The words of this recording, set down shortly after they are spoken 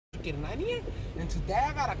Chicken here, and today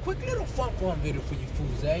I got a quick little funko video for you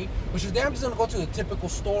fools, eh? Which is, I'm just gonna go to the typical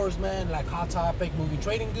stores, man, like Hot Topic, Movie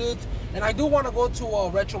Trading Goods, and I do want to go to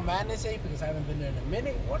Retro Madness, eh? Because I haven't been there in a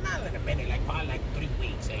minute. Well, not in a minute, like probably like 3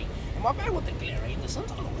 weeks, eh? And my bad with the glare, eh? The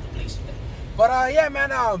sun's all over the place today. But yeah,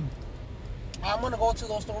 man, I'm gonna go to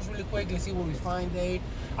those stores really quick. Let's see what we find, eh?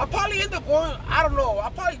 I'll probably end up going, I don't know,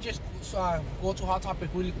 I'll probably just go to Hot Topic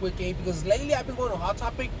really quick, eh? Because lately I've been going to Hot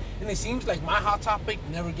Topic, and it seems like my Hot Topic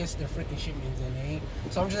never gets their freaking shipments in, eh?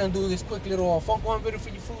 So I'm just gonna do this quick little funko video for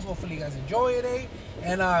you fools. Hopefully you guys enjoy it, eh?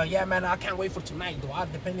 And yeah, man, I can't wait for tonight, though.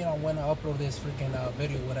 Depending on when I upload this freaking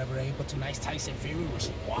video, whatever, eh? But tonight's Tyson Fury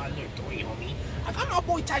versus Wilder 3, homie. I got my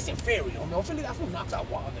boy Tyson Fury, homie. Hopefully that fool knocks out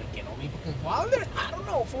Wilder again, homie. Because Wilder, I don't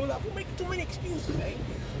know, fool, that fool making too many excuses, eh?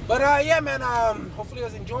 But yeah, man, hopefully you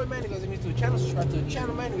guys enjoy, man. If you guys are new to the channel, subscribe to the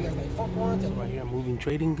channel, man. If you guys like funko ones, and right here, Moving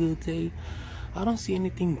Trading Goods, eh? I don't see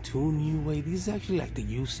anything too new, eh? This is actually like the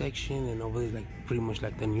used section, and over there, like pretty much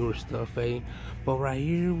like the newer stuff, eh? But right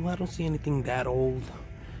here, I don't see anything that old.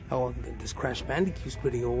 Oh, this Crash Bandicoo's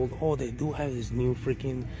pretty old. Oh, they do have this new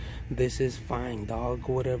freaking This Is Fine Dog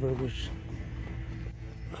or whatever, which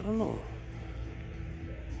I don't know.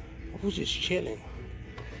 I was just chilling.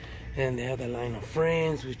 And they have the line of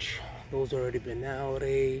Friends, which those already been out,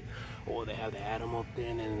 eh? Or they have the Adam up there,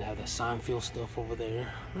 and then they have the Seinfeld stuff over there.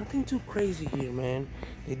 Nothing too crazy here, man.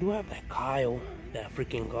 They do have that Kyle, that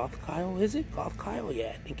freaking Goth Kyle. Is it Goth Kyle?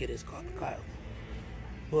 Yeah, I think it is Goth Kyle.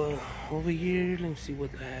 But over here, let me see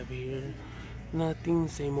what they have here. Nothing,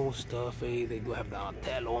 same old stuff, eh? They do have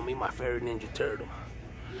Donatello, me, my favorite Ninja Turtle.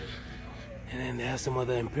 And then they have some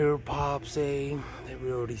other Imperial Pops, eh? That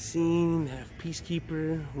we already seen. They have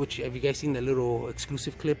Peacekeeper, which, have you guys seen the little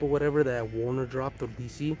exclusive clip or whatever that Warner dropped or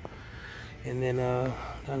DC? And then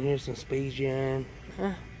down here some Space Jam.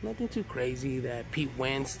 Nothing too crazy. That Pete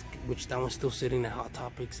Wentz, which that one's still sitting at Hot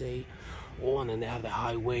Topics, eh? Oh, and then they have the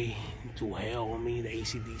Highway to Hell, the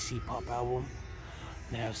AC/DC pop album.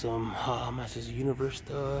 They have some Masters of the Universe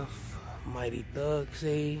stuff. Mighty Ducks,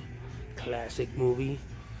 eh? Classic movie.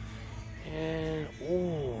 And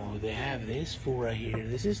oh, they have this fool right here.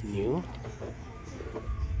 This is new.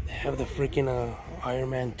 They have the freaking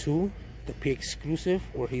Iron Man 2, the P exclusive,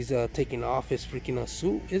 where he's taking off his freaking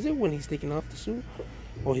suit. Is it when he's taking off the suit,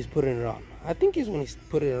 or he's putting it on? I think it's when he's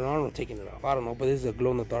putting it on or taking it off. I don't know, but this is a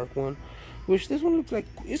glow in the dark one, which this one looks like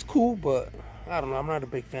it's cool, but I don't know. I'm not a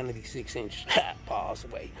big fan of these 6-inch balls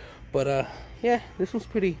away. But yeah, this one's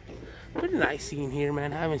pretty nice seeing here,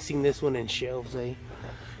 man. I haven't seen this one in shelves, eh?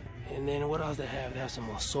 And then what else they have? They have some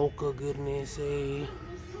Ahsoka goodness, eh?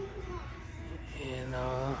 And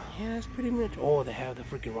yeah, that's pretty much. Oh, they have the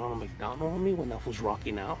freaking Ronald McDonald on me when that was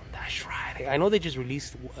rocking out. That's right. I know they just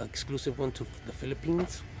released an exclusive one to the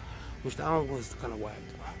Philippines, which that one was kind of whack.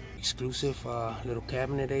 Exclusive little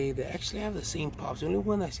cabinet, eh? They actually have the same pops. The only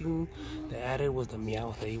one I seen they added was the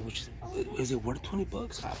Meowth, eh? Which is it worth $20?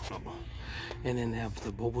 I don't know. And then they have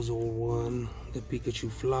the Bulbasaur one, the Pikachu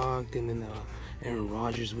flocked, and then Aaron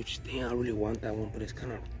Rodgers, which damn, I really want that one, but it's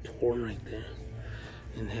kind of torn right there.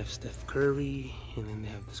 And they have Steph Curry, and then they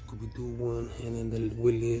have the Scooby-Doo one, and then the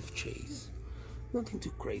We Live Chase. Nothing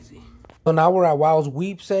too crazy. So now we're at Wow's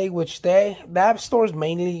Weeps, which that store is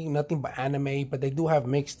mainly nothing but anime, but they do have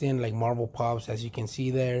mixed in like Marvel Pops, as you can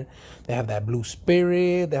see there. They have that Blue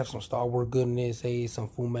Spirit, they have some Star Wars goodness, some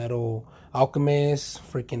Full Metal Alchemist,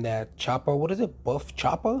 freaking that Choppa, what is it, Buff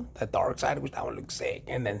Choppa? That Dark Side, which that one looks sick,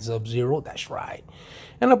 and then Sub-Zero, that's right.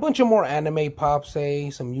 And a bunch of more anime Pops,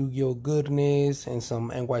 some Yu-Gi-Oh goodness, and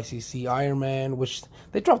some NYCC Iron Man, which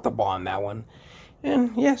they dropped the ball on that one.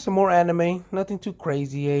 And yeah, some more anime, nothing too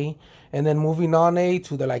crazy, eh? And then moving on,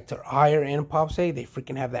 to the like to higher end pops, they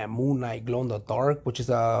freaking have that Moon Knight Glow in the Dark, which is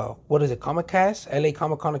what is it, Comic Cast, LA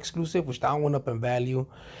Comic Con exclusive, which that went up in value.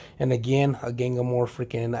 And again, a gang of more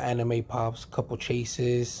freaking anime pops, couple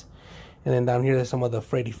chases. And then down here there's some of the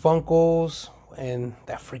Freddy Funkos and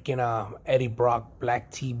that freaking Eddie Brock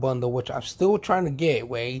Black Tea bundle, which I'm still trying to get,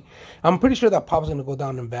 I'm pretty sure that pop's gonna go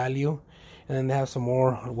down in value. And then they have some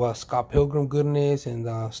more Scott Pilgrim goodness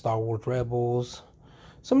and Star Wars Rebels.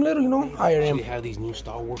 Some little, higher end. They have these new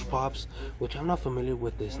Star Wars Pops, which I'm not familiar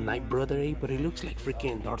with this Night Brother, but it looks like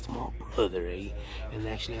freaking Darth Maul brother, and it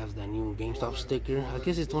actually has that new GameStop sticker. I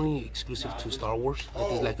guess it's only exclusive to Star Wars.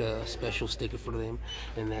 It's like a special sticker for them.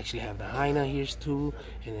 And they actually have the Hyena here too,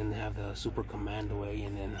 and then they have the Super Commando,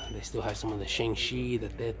 and then they still have some of the Shang-Chi, the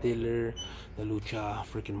Death Dealer, the Lucha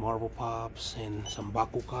freaking Marvel Pops, and some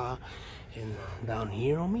Bakuka. And down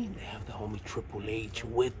here, they have the homie Triple H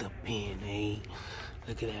with the pin,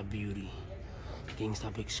 Look at that beauty.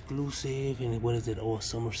 GameStop exclusive, and what is it? Oh,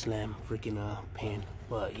 SummerSlam freaking pin.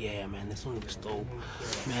 But yeah, man, this one looks dope,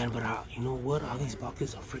 man. But you know what? All these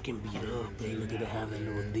boxes are freaking beat up. They look at they have that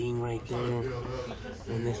little ding right there,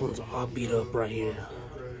 and this one's all beat up right here.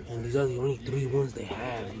 And these are the only 3 ones they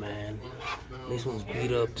have, man. This one's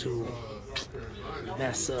beat up too.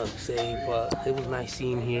 That sucks, eh? But it was nice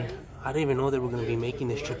seeing here. I didn't even know they were gonna be making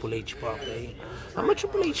this Triple H pop, eh? I'm a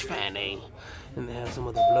Triple H fan, eh? And they have some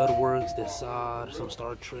of the Bloodworks, the Sod, some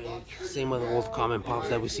Star Trek, same other old common pops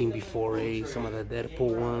that we've seen before, eh? Some of the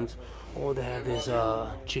Deadpool ones. Oh, they have this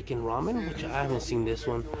chicken ramen, which I haven't seen this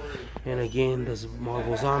one. And again, there's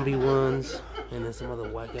Marvel Zombie ones, and then some other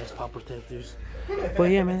whack-ass pop protectors. But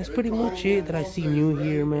yeah, man, that's pretty much it that I see new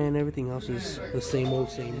here, man. Everything else is the same old,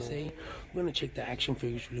 eh? We're gonna check the action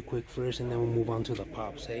figures really quick first, and then we'll move on to the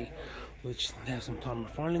pops, eh? Which they have some Tom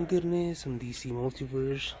McFarlane goodness, some DC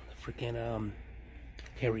Multiverse, freaking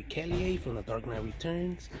Harry Kelly from The Dark Knight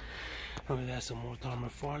Returns. We got some more Tom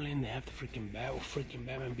McFarlane. They have the freaking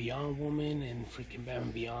Batman Beyond woman and freaking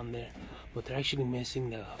Batman Beyond there, but they're actually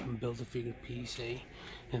missing the Build-A-Figure piece, eh?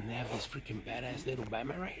 And they have this freaking badass little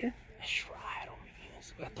Batman right here. That's right,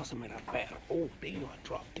 homie. I thought something like that. Oh, damn, I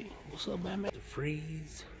dropped it. What's up, Batman? The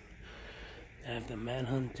Freeze. I have the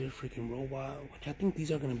Manhunter freaking robot, which I think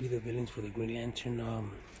these are going to be the villains for the Green Lantern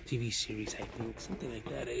TV series, I think. Something like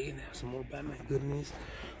that, eh? And they have some more Batman goodness.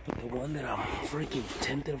 But the one that I'm freaking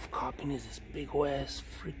tempted of copying is this big ass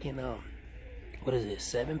freaking, what is it,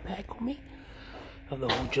 7-pack on me? Of the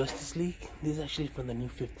whole Justice League. This is actually from the new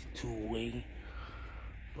 52 way.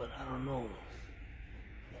 But I don't know.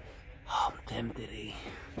 Oh, I'm tempted, eh?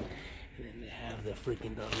 And then they have the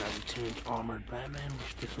freaking Dark Knight Returns armored Batman,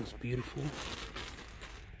 which this one's beautiful.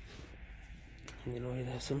 And you know, it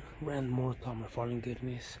has some random more Tom McFarlane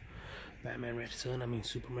goodness. Batman Red Sun,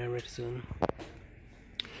 Superman Red Sun.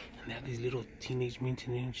 And they have these little Teenage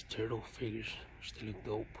Mutant Ninja Turtle figures, which they look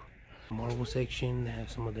dope. Marvel section, they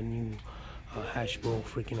have some of the new Hasbro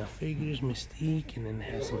freaking figures, Mystique, and then they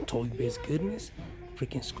have some Toy Biz goodness.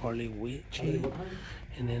 Freaking Scarlet Witch, eh?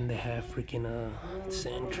 And then they have freaking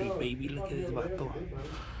Sentry baby, look at this vato.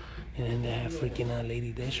 And then they have freaking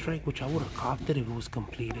Lady Deathstrike, which I would have copped it if it was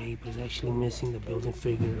complete, eh? But it's actually missing the building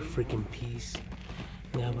figure freaking piece.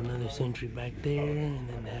 They have another Sentry back there, and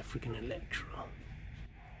then they have freaking Electra.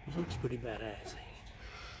 This looks pretty badass,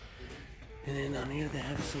 eh? And then down here they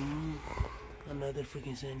have another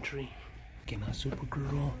freaking Sentry.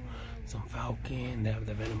 Supergirl, some Falcon, they have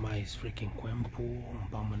the Venomized freaking Quempool,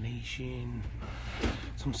 Abomination,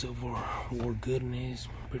 some Civil War goodness,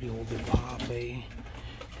 pretty old pop, eh?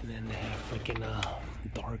 And then they have freaking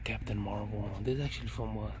Dark Captain Marvel. This is actually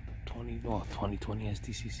from 2020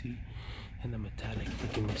 SDCC. And the metallic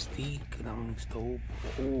freaking Mystique, that one looks dope.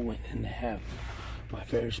 Oh, and then they have my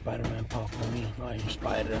favorite Spider-Man pop on me, Iron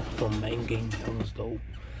Spider from Main Game, that one's dope.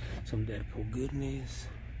 Some Deadpool goodness.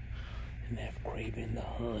 And they have Kraven the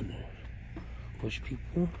Hunter, which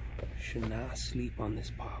people should not sleep on this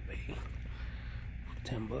pop, eh?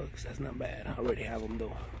 For $10, that's not bad. I already have them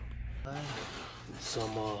though.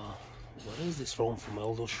 Some what is this from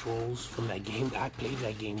Elder Scrolls, from that game? I played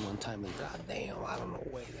that game one time and goddamn, I don't know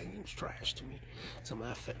why that game's trash to me. Some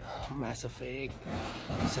Mass Effect,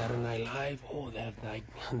 Saturday Night Live. Oh, they have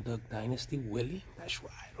Duck Dynasty, Willie. That's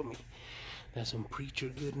right, I mean, there's some Preacher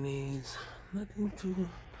goodness. Nothing too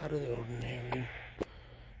out of the ordinary.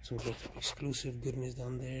 Some exclusive goodness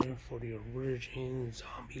down there for the Virgin,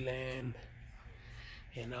 Zombieland.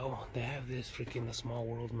 You know, they have this freaking The Small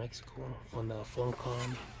World Mexico from the funko.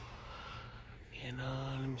 And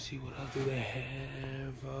let me see what else do they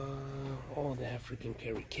have. Oh, they have freaking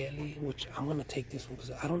Carrie Kelly, which I'm gonna take this one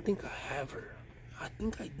because I don't think I have her. I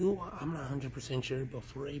think I do. I'm not 100% sure, but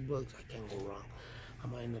for $8, I can't go wrong. I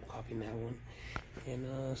might end up copying that one.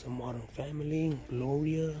 And some Modern Family,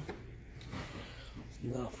 Gloria,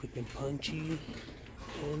 the freaking Punchy,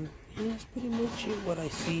 and yeah, that's pretty much it. What I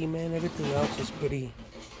see, man. Everything else is pretty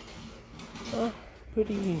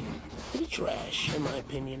trash, in my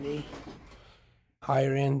opinion, eh?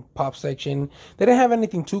 Higher end pop section, they didn't have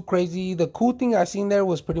anything too crazy. The cool thing I seen there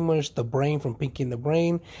was pretty much the Brain from Pinky and the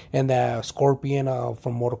Brain and the Scorpion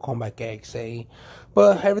from Mortal Kombat X, eh?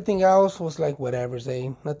 But everything else was like whatever,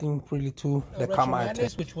 say. Nothing really too that caught my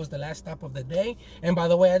attention. Which was the last stop of the day. And by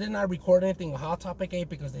the way, I did not record anything with Hot Topic, eh?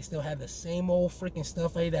 Because they still had the same old freaking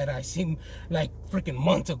stuff, eh? That I seen like freaking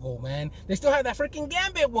months ago, man. They still had that freaking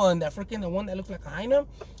Gambit one, the one that looked like a hyena,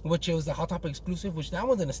 which was the Hot Topic exclusive. Which that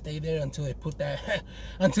one's gonna stay there until they put that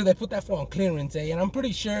for on clearance, eh? And I'm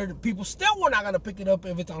pretty sure people still were not gonna pick it up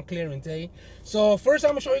if it's on clearance, eh? So first,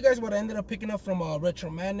 I'm gonna show you guys what I ended up picking up from Retro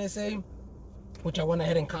Madness, eh? which I went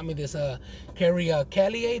ahead and caught me this Carrie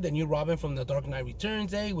Kelly, the new Robin from The Dark Knight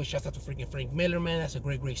Returns, which shouts out to freaking Frank Miller, man. That's a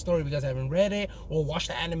great story. If you guys haven't read it or watched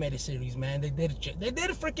the animated series, man, they did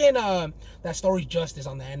freaking that story justice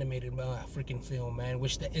on the animated freaking film, man,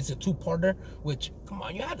 which is a two-parter, which, come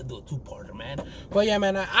on, you had to do a two-parter, man. But yeah,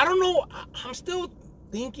 man, I don't know. I'm still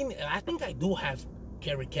thinking, I think I do have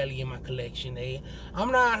Carrie Kelly in my collection,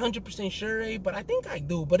 I'm not 100% sure, but I think I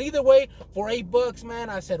do. But either way, for $8, man,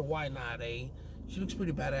 I said, why not, She looks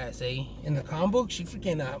pretty badass, In the comic book, she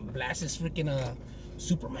freaking blasts freaking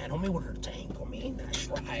Superman, homie, with her tank, homie. That's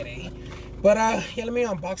right, But yeah, let me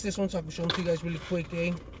unbox this one so I can show them to you guys really quick,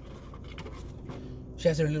 She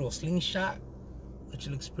has her little slingshot, which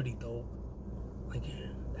looks pretty dope. Like here,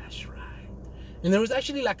 that's right. And there was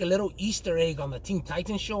actually like a little Easter egg on the Teen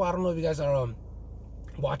Titans show. I don't know if you guys are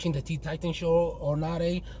watching the Teen Titans show or not,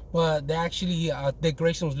 but they actually Dick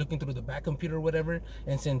Grayson was looking through the back computer or whatever,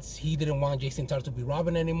 and since he didn't want Jason Todd to be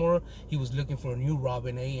Robin anymore, he was looking for a new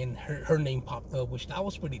Robin, and her name popped up, which that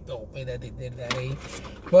was pretty dope, that they did that,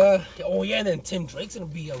 But oh yeah, and then Tim Drake's gonna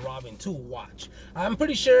be a Robin too. Watch, I'm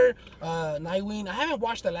pretty sure Nightwing, I haven't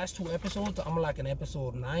watched the last 2 episodes. I'm like in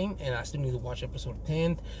episode 9, and I still need to watch episode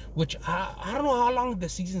 10, which I don't know how long the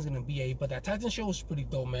season's gonna be, but that Titan show was pretty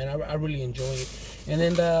dope, man. I really enjoy it. And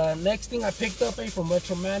then the next thing I picked up, from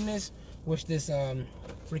Retro Madness, which this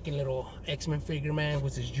freaking little X-Men figure, man,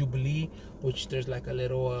 which is Jubilee, which there's like a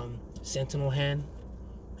little Sentinel hand.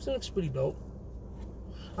 So it looks pretty dope.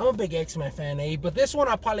 I'm a big X-Men fan, but this one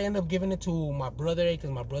I'll probably end up giving it to my brother, because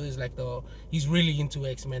my brother's like he's really into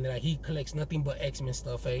X-Men. Like, he collects nothing but X-Men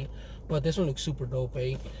stuff, But this one looks super dope,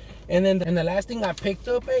 And then the last thing I picked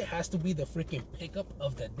up, has to be the freaking pickup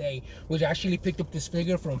of the day, which I actually picked up this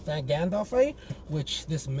figure from Fan Gandalf, which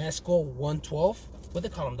this mezco 112. What they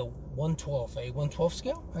call them, the 112, 112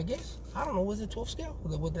 scale, I guess. I don't know, was it 12 scale?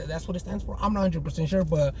 That's what it stands for. I'm not 100% sure,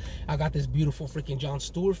 but I got this beautiful freaking John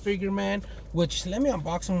Stewart figure, man. Which, let me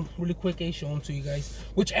unbox him really quick, show him to you guys.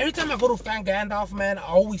 Which, every time I go to Fan Gandalf, man, I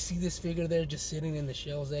always see this figure there just sitting in the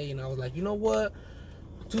shelves, and I was like, you know what?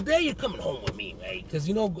 Today you're coming home with me, because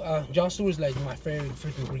John Stewart's like my favorite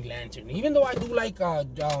freaking Green Lantern. Even though I do like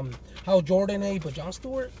Hal Jordan, but John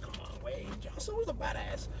Stewart, come on, John Stewart's a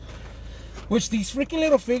badass. Which these freaking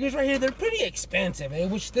little figures right here, they're pretty expensive,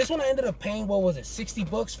 Which this one I ended up paying, what was it,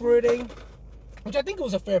 $60 for it, Which I think it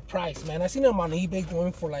was a fair price, man. I seen them on eBay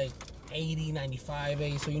going for like $80,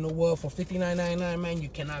 $95, So you know what? For $59.99, man, you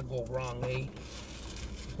cannot go wrong,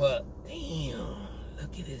 But damn,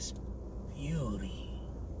 look at this beauty.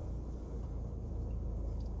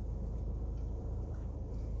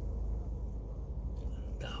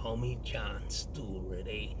 Homie John Stewart,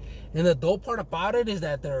 And the dope part about it is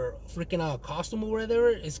that their freaking costume or whatever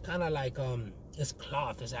is kind of like it's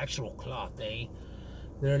cloth, it's actual cloth,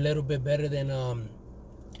 They're a little bit better than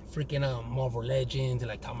freaking Marvel Legends,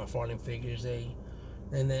 like Tom McFarlane figures,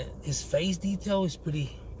 And then his face detail is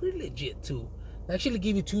pretty legit too. They actually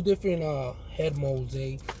give you 2 different head molds,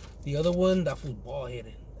 The other one, that fool's bald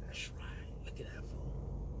headed. That's right. Look at that fool.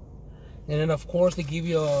 And then of course they give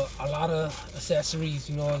you a lot of accessories,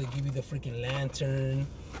 They give you the freaking lantern,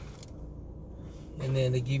 and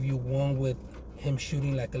then they give you one with him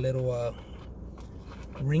shooting like a little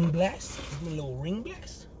ring blast. A little ring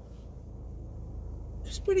blast.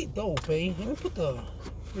 It's pretty dope, Let me put the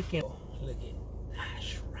freaking look at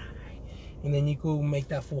that's right. And then you could make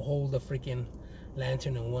that fool hold the freaking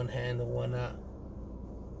lantern in one hand and one out.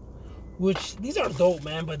 Which, these are dope,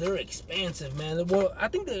 man, but they're expensive, man. Well, I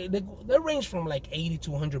think they range from like $80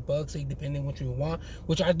 to $100, depending what you want.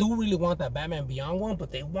 Which I do really want that Batman Beyond one,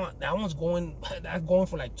 but that one's going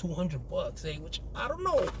for like $200, Which I don't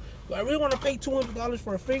know. Do I really want to pay $200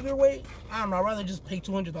 for a figure, I don't know. I'd rather just pay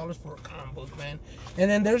 $200 for a comic book, man.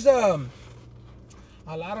 And then there's a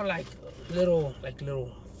lot of like little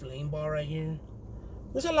flame bar right here.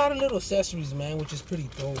 There's a lot of little accessories, man, which is pretty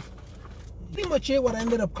dope. Pretty much it, what I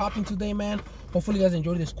ended up copying today, man. Hopefully you guys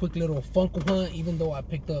enjoyed this quick little Funko hunt, even though I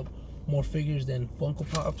picked up more figures than Funko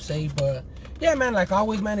Pops, But yeah, man, like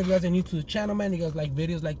always, man, if you guys are new to the channel, man, you guys like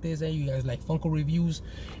videos like this, you guys like Funko reviews,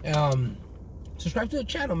 subscribe to the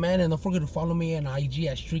channel, man, and don't forget to follow me on IG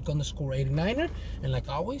at streak_89er. And like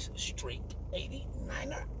always, streak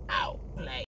 89er out.